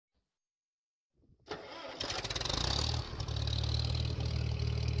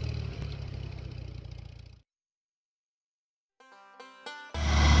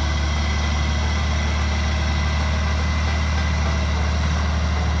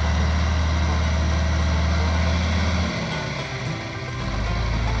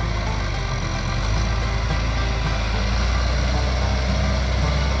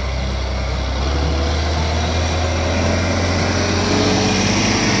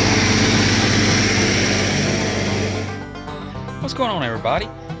going on, everybody?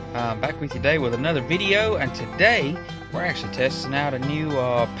 I'm back with you today with another video, and today we're actually testing out a new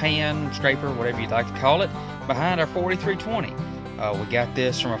pan, scraper, whatever you'd like to call it, behind our 4320. We got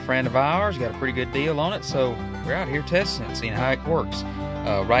this from a friend of ours, got a pretty good deal on it, so we're out here testing it, seeing how it works.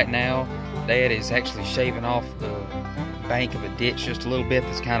 Right now, Dad is actually shaving off the bank of a ditch just a little bit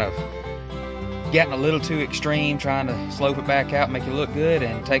that's kind of getting a little too extreme, trying to slope it back out, make it look good,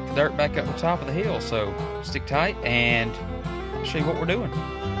 and take the dirt back up the top of the hill. So stick tight and I'll show you what we're doing.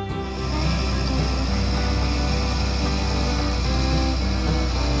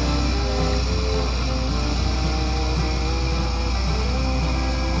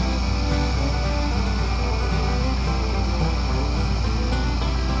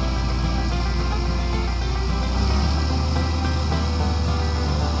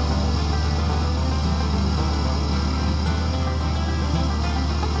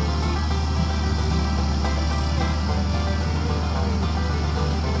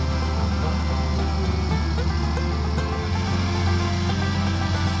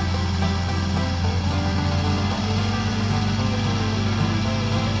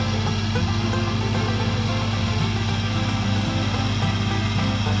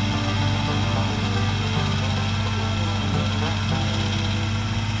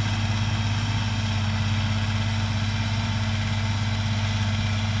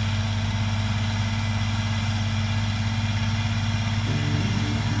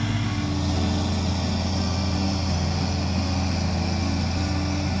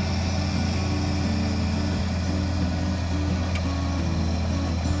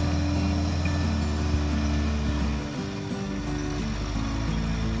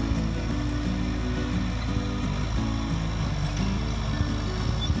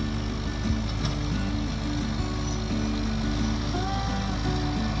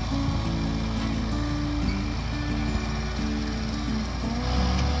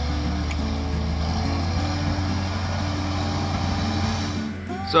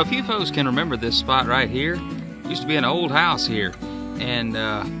 So a few folks can remember this spot right here. It used to be an old house here, and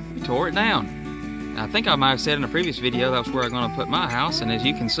we tore it down. I think I might have said in a previous video that's where I'm going to put my house, and as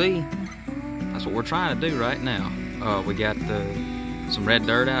you can see, that's what we're trying to do right now. We got some red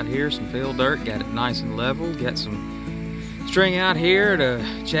dirt out here, some field dirt, got it nice and level, got some string out here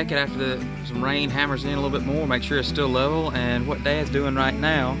to check it after some rain hammers in a little bit more, make sure it's still level. And what Dad's doing right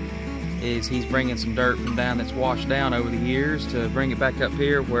now is he's bringing some dirt from down that's washed down over the years to bring it back up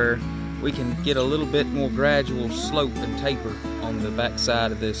here where we can get a little bit more gradual slope and taper on the back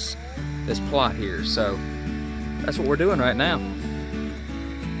side of this plot here. So that's what we're doing right now.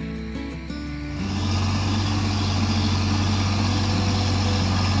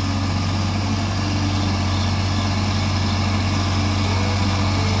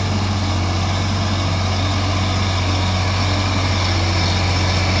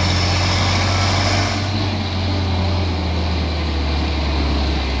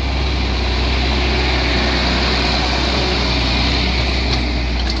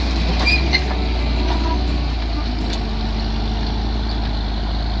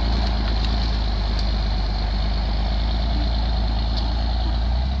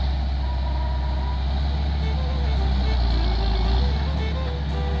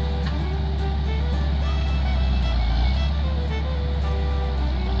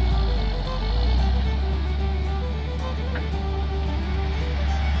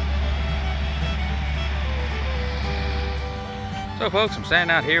 So folks, I'm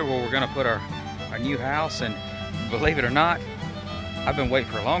standing out here where we're going to put our new house, and believe it or not, I've been waiting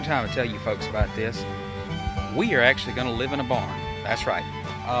for a long time to tell you folks about this. We are actually going to live in a barn. That's right.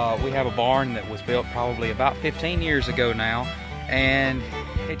 We have a barn that was built probably about 15 years ago now, and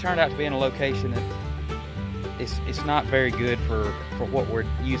it turned out to be in a location that it's not very good for what we're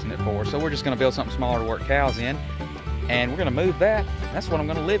using it for. So we're just going to build something smaller to work cows in, and we're going to move that. That's what I'm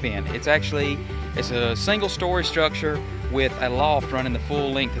going to live in. It's a single-story structure with a loft running the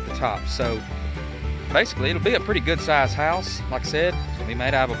full length at the top. So basically it'll be a pretty good sized house. Like I said, it's gonna be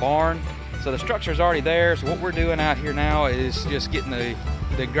made out of a barn. So the structure's already there. So what we're doing out here now is just getting the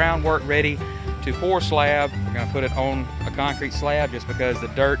groundwork ready to pour slab. We're gonna put it on a concrete slab just because the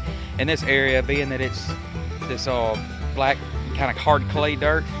dirt in this area, being that it's this black kind of hard clay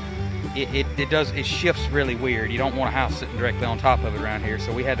dirt, it shifts really weird. You don't want a house sitting directly on top of it around here.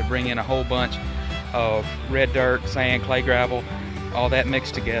 So we had to bring in a whole bunch of red dirt, sand, clay, gravel, all that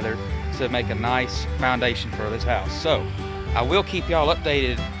mixed together to make a nice foundation for this house. So I will keep y'all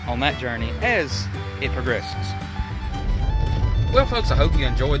updated on that journey as it progresses. Well folks, I hope you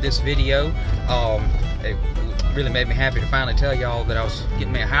enjoyed this video. It really made me happy to finally tell y'all that I was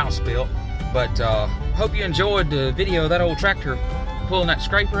getting me a house built. But hope you enjoyed the video of that old tractor pulling that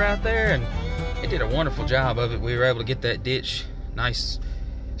scraper out there, and it did a wonderful job of it. We were able to get that ditch nice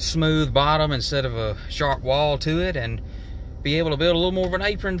smooth bottom instead of a sharp wall to it, and be able to build a little more of an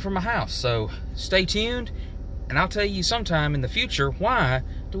apron for my house. So stay tuned, and I'll tell you sometime in the future why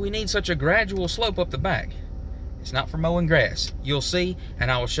do we need such a gradual slope up the back. It's not for mowing grass. You'll see,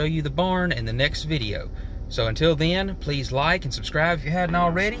 and I will show you the barn in the next video. So until then, please like and subscribe if you hadn't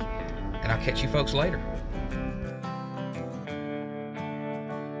already, and I'll catch you folks later.